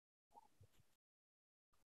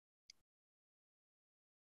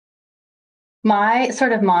 My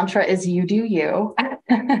sort of mantra is you do you.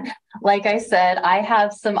 Like I said, I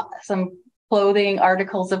have some clothing,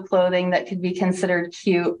 articles of clothing that could be considered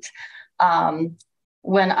cute.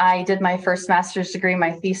 When I did my first master's degree,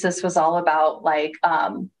 my thesis was all about like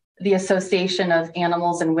the association of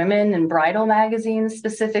animals and women in bridal magazines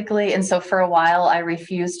specifically. And so for a while, I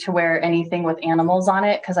refused to wear anything with animals on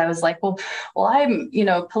it, because I was like, well, I'm,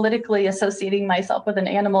 politically associating myself with an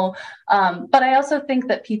animal. But I also think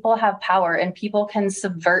that people have power and people can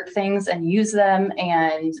subvert things and use them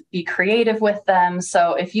and be creative with them.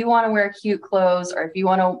 So if you want to wear cute clothes or if you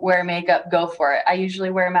want to wear makeup, go for it. I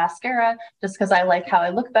usually wear mascara just because I like how I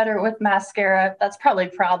look better with mascara. That's probably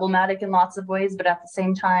problematic in lots of ways, but at the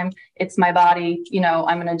same time, it's my body,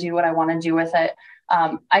 I'm going to do what I want to do with it.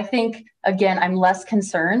 I think, again, I'm less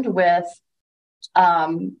concerned with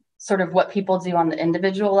sort of what people do on the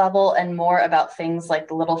individual level and more about things like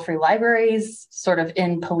the little free libraries sort of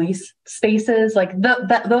in police spaces. Like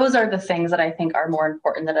those are the things that I think are more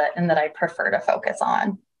important and that I prefer to focus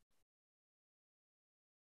on.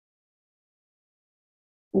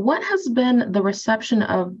 What has been the reception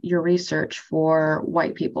of your research for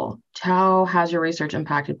white people? How has your research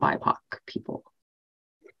impacted BIPOC people?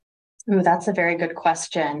 Ooh, that's a very good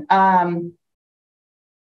question.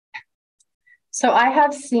 So I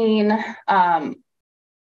have seen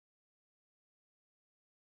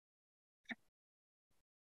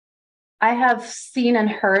and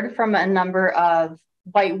heard from a number of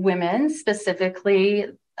white women specifically,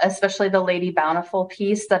 especially the Lady Bountiful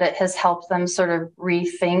piece, that it has helped them sort of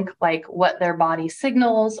rethink like what their body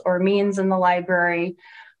signals or means in the library.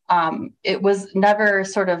 It was never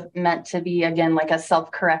sort of meant to be, again, like a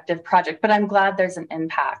self-corrective project, but I'm glad there's an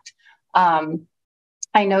impact. I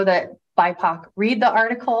know that BIPOC read the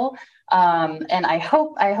article, and I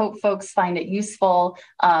hope folks find it useful.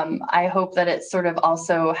 I hope that it sort of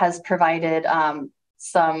also has provided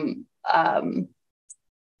some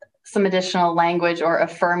additional language or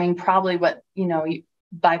affirming probably what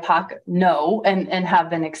BIPOC know and have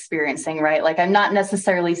been experiencing, right? Like I'm not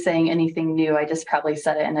necessarily saying anything new. I just probably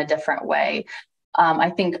said it in a different way. I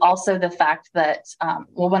think also the fact that,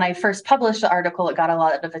 when I first published the article, it got a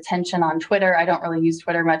lot of attention on Twitter. I don't really use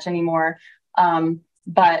Twitter much anymore,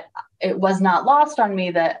 but it was not lost on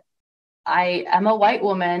me that I am a white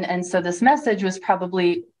woman. And so this message was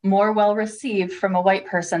probably more well received from a white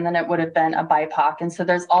person than it would have been a BIPOC. And so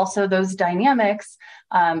there's also those dynamics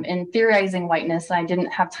in theorizing whiteness. And I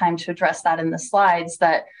didn't have time to address that in the slides,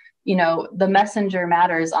 that the messenger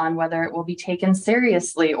matters on whether it will be taken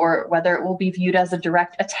seriously or whether it will be viewed as a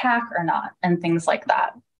direct attack or not, and things like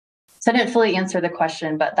that. So I didn't fully answer the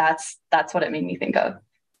question, but that's what it made me think of.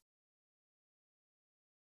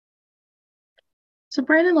 So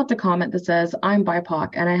Brandon left a comment that says, I'm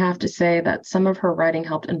BIPOC, and I have to say that some of her writing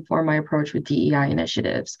helped inform my approach with DEI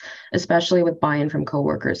initiatives, especially with buy-in from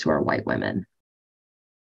coworkers who are white women.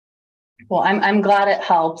 Well, I'm glad it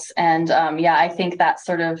helps. And I think that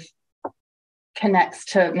sort of connects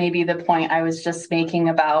to maybe the point I was just making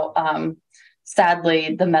about,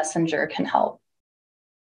 sadly, the messenger can help.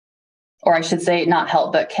 Or I should say not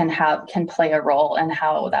help, but can play a role in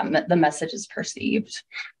how the message is perceived.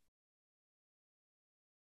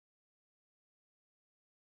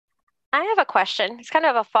 I have a question. It's kind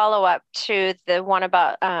of a follow-up to the one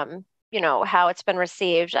about, how it's been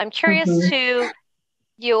received. I'm curious Mhm. to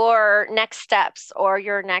your next steps or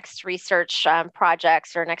your next research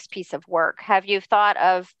projects or next piece of work. Have you thought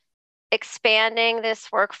of expanding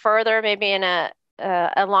this work further, maybe in a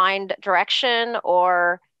aligned direction,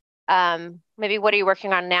 or maybe what are you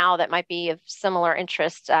working on now that might be of similar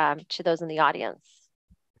interest to those in the audience?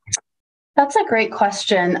 That's a great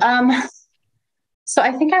question. So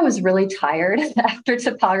I think I was really tired after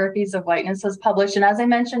Topographies of Whiteness was published. And as I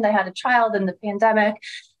mentioned, I had a child in the pandemic.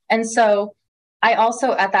 And so I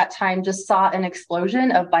also at that time just saw an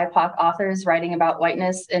explosion of BIPOC authors writing about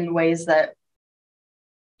whiteness in ways that,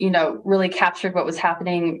 really captured what was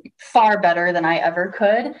happening far better than I ever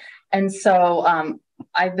could. And so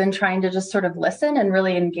I've been trying to just sort of listen and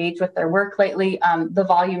really engage with their work lately. The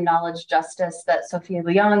volume Knowledge Justice that Sophia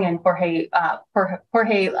Leong and Jorge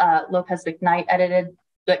Lopez McKnight edited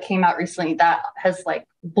that came out recently, that has like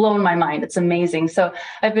blown my mind. It's amazing. So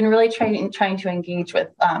I've been really trying to engage with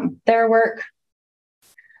their work.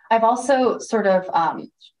 I've also sort of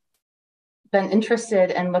been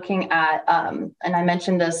interested in looking at, and I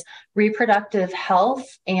mentioned this, reproductive health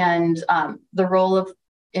and the role of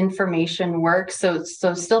information work. So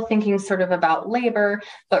still thinking sort of about labor,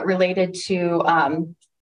 but related to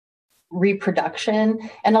reproduction.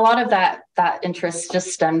 And a lot of that interest just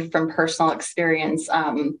stemmed from personal experience.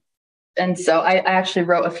 And so I actually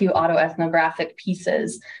wrote a few autoethnographic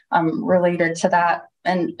pieces related to that.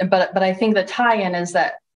 But I think the tie-in is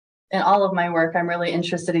that in all of my work, I'm really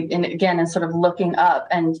interested in sort of looking up,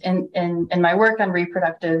 and in my work on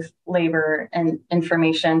reproductive labor and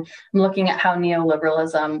information, I'm looking at how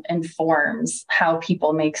neoliberalism informs how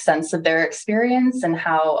people make sense of their experience and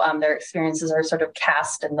how their experiences are sort of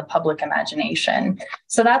cast in the public imagination.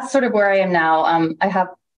 So that's sort of where I am now.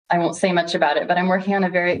 I won't say much about it, but I'm working on a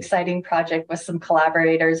very exciting project with some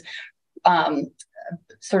collaborators,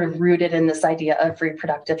 sort of rooted in this idea of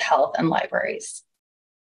reproductive health and libraries.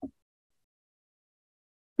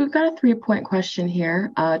 We've got a 3-point question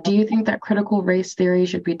here. Do you think that critical race theory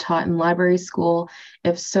should be taught in library school?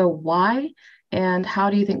 If so, why? And how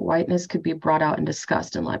do you think whiteness could be brought out and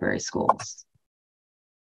discussed in library schools?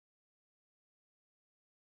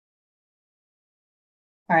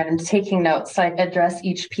 All right, I'm taking notes so I address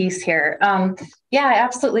each piece here. Yeah, I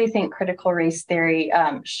absolutely think critical race theory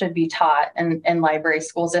should be taught in library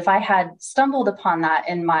schools. If I had stumbled upon that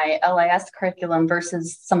in my LIS curriculum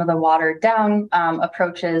versus some of the watered down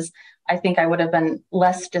approaches, I think I would have been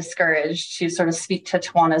less discouraged, to sort of speak to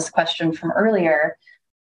Tawana's question from earlier.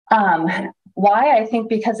 Why? I think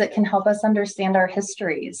because it can help us understand our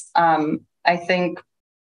histories. I think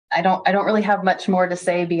I don't really have much more to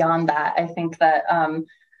say beyond that. I think that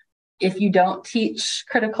if you don't teach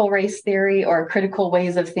critical race theory or critical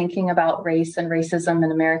ways of thinking about race and racism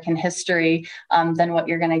in American history, then what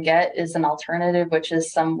you're going to get is an alternative, which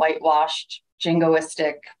is some whitewashed,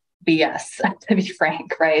 jingoistic BS, to be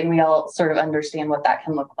frank, right? And we all sort of understand what that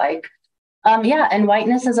can look like. And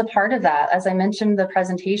whiteness is a part of that. As I mentioned in the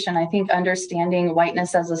presentation, I think understanding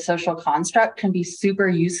whiteness as a social construct can be super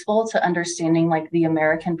useful to understanding like the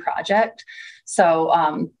American project. So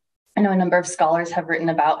I know a number of scholars have written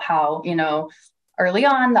about how, early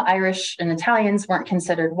on, the Irish and Italians weren't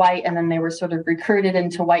considered white, and then they were sort of recruited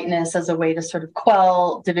into whiteness as a way to sort of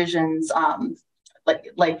quell divisions, like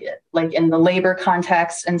in the labor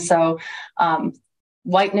context. And so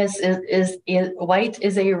whiteness is white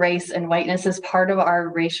is a race, and whiteness is part of our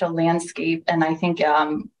racial landscape. And I think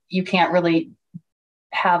you can't really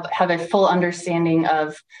have a full understanding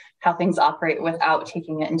of how things operate without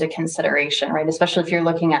taking it into consideration, right? Especially if you're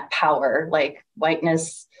looking at power, like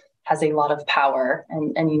whiteness has a lot of power,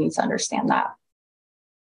 and you need to understand that.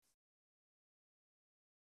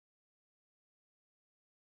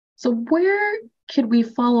 So where could we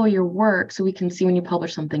follow your work so we can see when you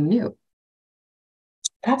publish something new?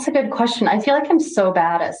 That's a good question. I feel like I'm so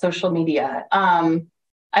bad at social media.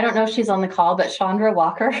 I don't know if she's on the call, but Chandra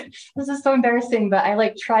Walker, this is so embarrassing, but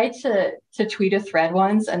I tried to tweet a thread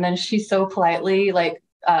once, and then she so politely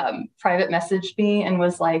private messaged me and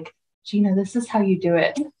was like, Gina, this is how you do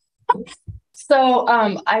it. So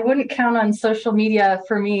I wouldn't count on social media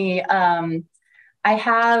for me. I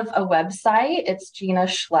have a website. It's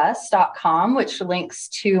ginaschless.com, which links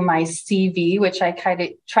to my CV, which I kind of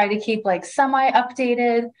try to keep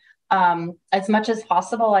semi-updated. As much as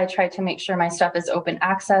possible, I try to make sure my stuff is open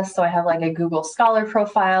access. So I have a Google Scholar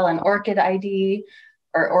profile, an ORCID ID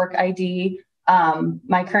or ORC ID.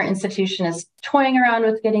 My current institution is toying around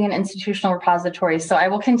with getting an institutional repository. So I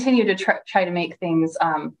will continue to try to make things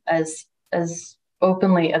as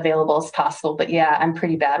openly available as possible. But yeah, I'm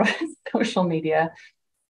pretty bad with social media.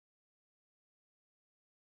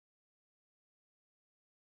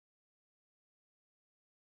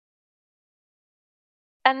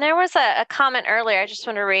 And there was a comment earlier, I just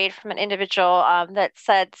want to read from an individual that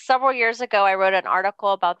said, several years ago, I wrote an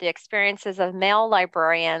article about the experiences of male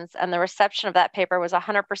librarians, and the reception of that paper was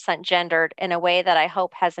 100% gendered in a way that I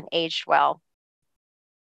hope hasn't aged well.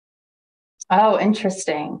 Oh,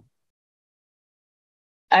 interesting.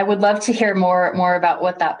 I would love to hear more about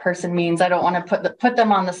what that person means. I don't want to put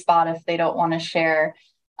them on the spot if they don't want to share.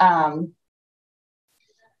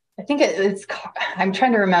 I think I'm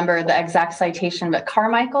trying to remember the exact citation, but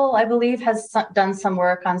Carmichael, I believe, has done some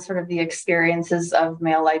work on sort of the experiences of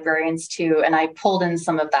male librarians too. And I pulled in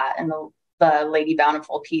some of that in the Lady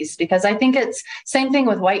Bountiful piece, because I think it's same thing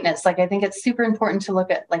with whiteness. Like, I think it's super important to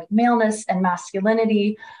look at like maleness and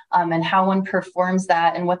masculinity, and how one performs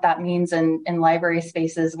that and what that means in library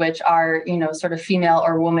spaces, which are, you know, sort of female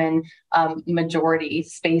or woman majority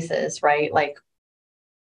spaces, right? Like,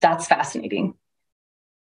 that's fascinating.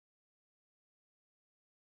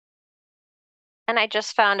 And I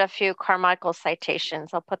just found a few Carmichael citations.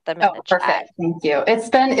 I'll put them in the perfect. chat. Thank you.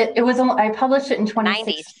 I published it in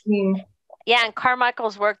 2016. 90s. Yeah, and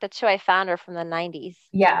Carmichael's work, the two I found are from the 90s.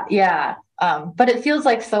 Yeah. But it feels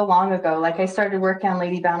like so long ago. Like, I started working on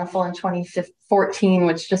Lady Bountiful in 2014,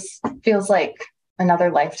 which just feels like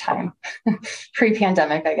another lifetime.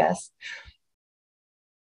 Pre-pandemic, I guess.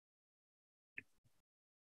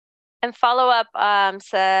 And follow up,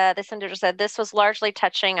 this individual said, this was largely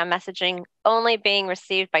touching on messaging only being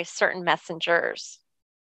received by certain messengers.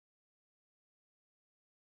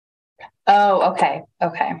 Oh, okay.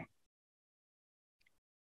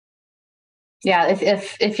 Yeah,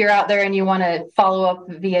 if you're out there and you want to follow up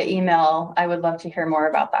via email, I would love to hear more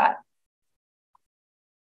about that.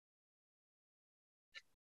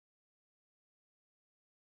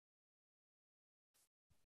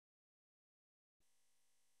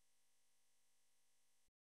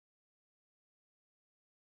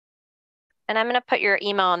 And I'm going to put your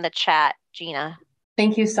email in the chat, Gina.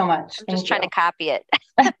 Thank you so much. I'm just trying to copy it.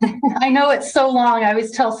 I know it's so long. I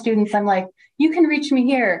always tell students, I'm like, you can reach me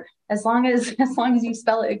here as long as you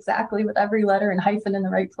spell it exactly with every letter and hyphen in the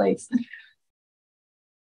right place.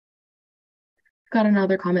 Got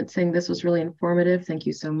another comment saying this was really informative. Thank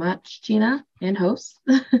you so much, Gina and hosts.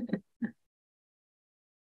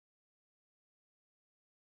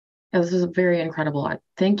 This is very incredible.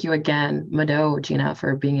 Thank you again, Mado, Gina,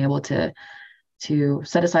 for being able to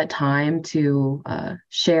set aside time to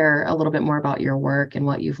share a little bit more about your work and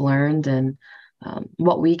what you've learned, and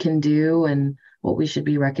what we can do and what we should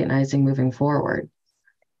be recognizing moving forward.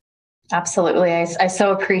 Absolutely. I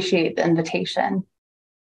so appreciate the invitation.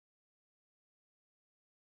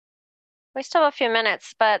 We still have a few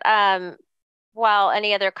minutes, but while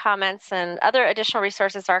any other comments and other additional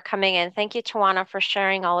resources are coming in, thank you, Tawana, for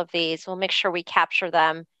sharing all of these. We'll make sure we capture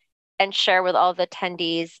them and share with all the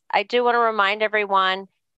attendees. I do want to remind everyone,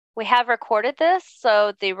 we have recorded this,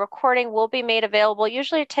 so the recording will be made available.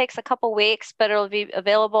 Usually it takes a couple weeks, but it'll be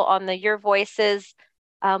available on the Your Voices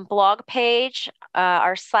blog page,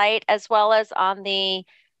 our site, as well as on the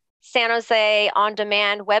San Jose On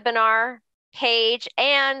Demand webinar page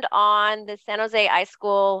and on the San Jose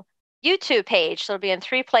iSchool YouTube page. So it'll be in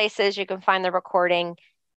 3 places. You can find the recording.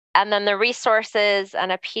 And then the resources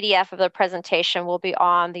and a PDF of the presentation will be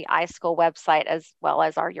on the iSchool website, as well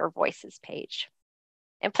as our Your Voices page.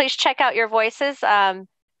 And please check out Your Voices. Kara,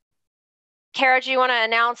 do you want to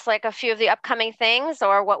announce like a few of the upcoming things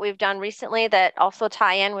or what we've done recently that also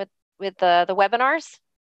tie in with the webinars?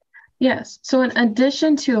 Yes. So in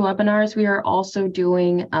addition to webinars, we are also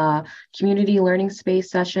doing community learning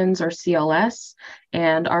space sessions, or CLS.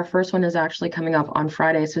 And our first one is actually coming up on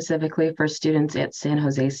Friday, specifically for students at San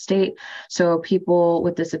Jose State. So people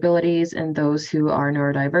with disabilities and those who are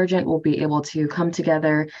neurodivergent will be able to come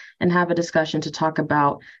together and have a discussion to talk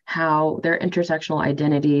about how their intersectional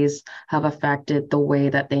identities have affected the way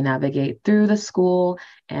that they navigate through the school,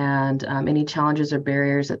 and any challenges or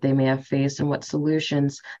barriers that they may have faced, and what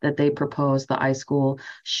solutions that they propose the iSchool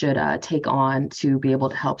should take on to be able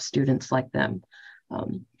to help students like them.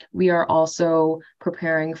 We are also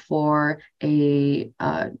preparing for a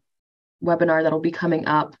webinar that'll be coming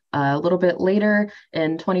up a little bit later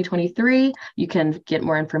in 2023. You can get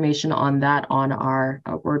more information on that on our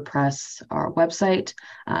WordPress, our website,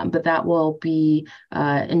 but that will be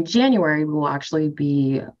in January. We will actually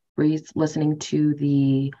be listening to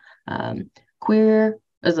the queer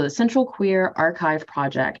is a Central Queer Archive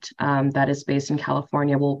project that is based in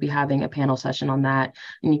California. We'll be having a panel session on that,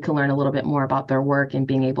 and you can learn a little bit more about their work and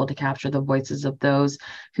being able to capture the voices of those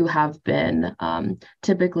who have been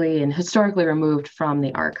typically and historically removed from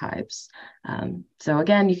the archives. So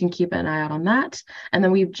again, you can keep an eye out on that. And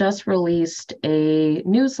then we've just released a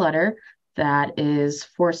newsletter that is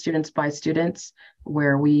for students by students,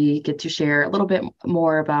 where we get to share a little bit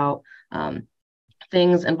more about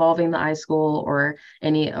things involving the iSchool or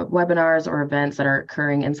any webinars or events that are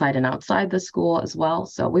occurring inside and outside the school as well.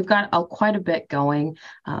 So we've got quite a bit going.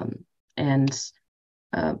 And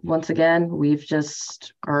once again, we've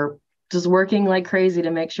just are just working like crazy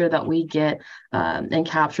to make sure that we get and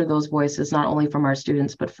capture those voices, not only from our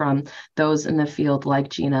students, but from those in the field like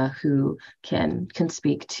Gina, who can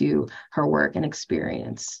speak to her work and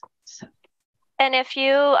experience. So. And if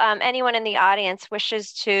you, anyone in the audience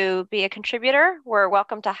wishes to be a contributor, we're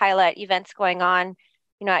welcome to highlight events going on,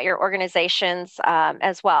 at your organizations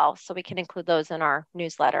as well. So we can include those in our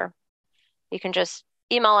newsletter. You can just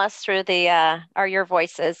email us through the Your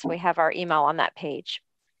Voices. We have our email on that page.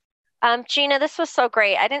 Gina, this was so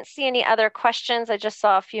great. I didn't see any other questions. I just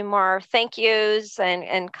saw a few more thank yous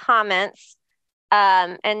and comments.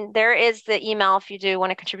 And there is the email if you do want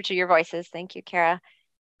to contribute to Your Voices. Thank you, Kara.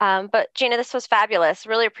 But Gina, this was fabulous.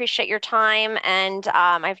 Really appreciate your time. And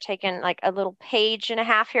I've taken like a little page and a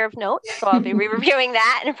half here of notes. So I'll be reviewing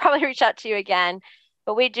that and probably reach out to you again.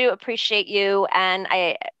 But we do appreciate you. And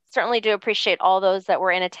I certainly do appreciate all those that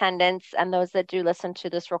were in attendance and those that do listen to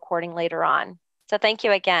this recording later on. So thank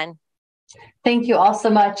you again. Thank you all so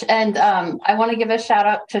much. And I want to give a shout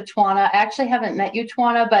out to Twana. I actually haven't met you,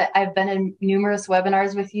 Twana, but I've been in numerous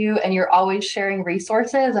webinars with you, and you're always sharing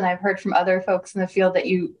resources. And I've heard from other folks in the field that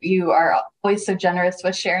you are always so generous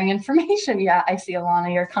with sharing information. Yeah, I see,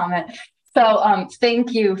 Alana, your comment. So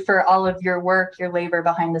thank you for all of your work, your labor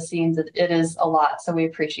behind the scenes. It is a lot, so we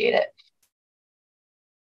appreciate it.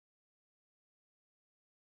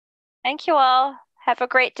 Thank you all. Have a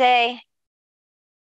great day.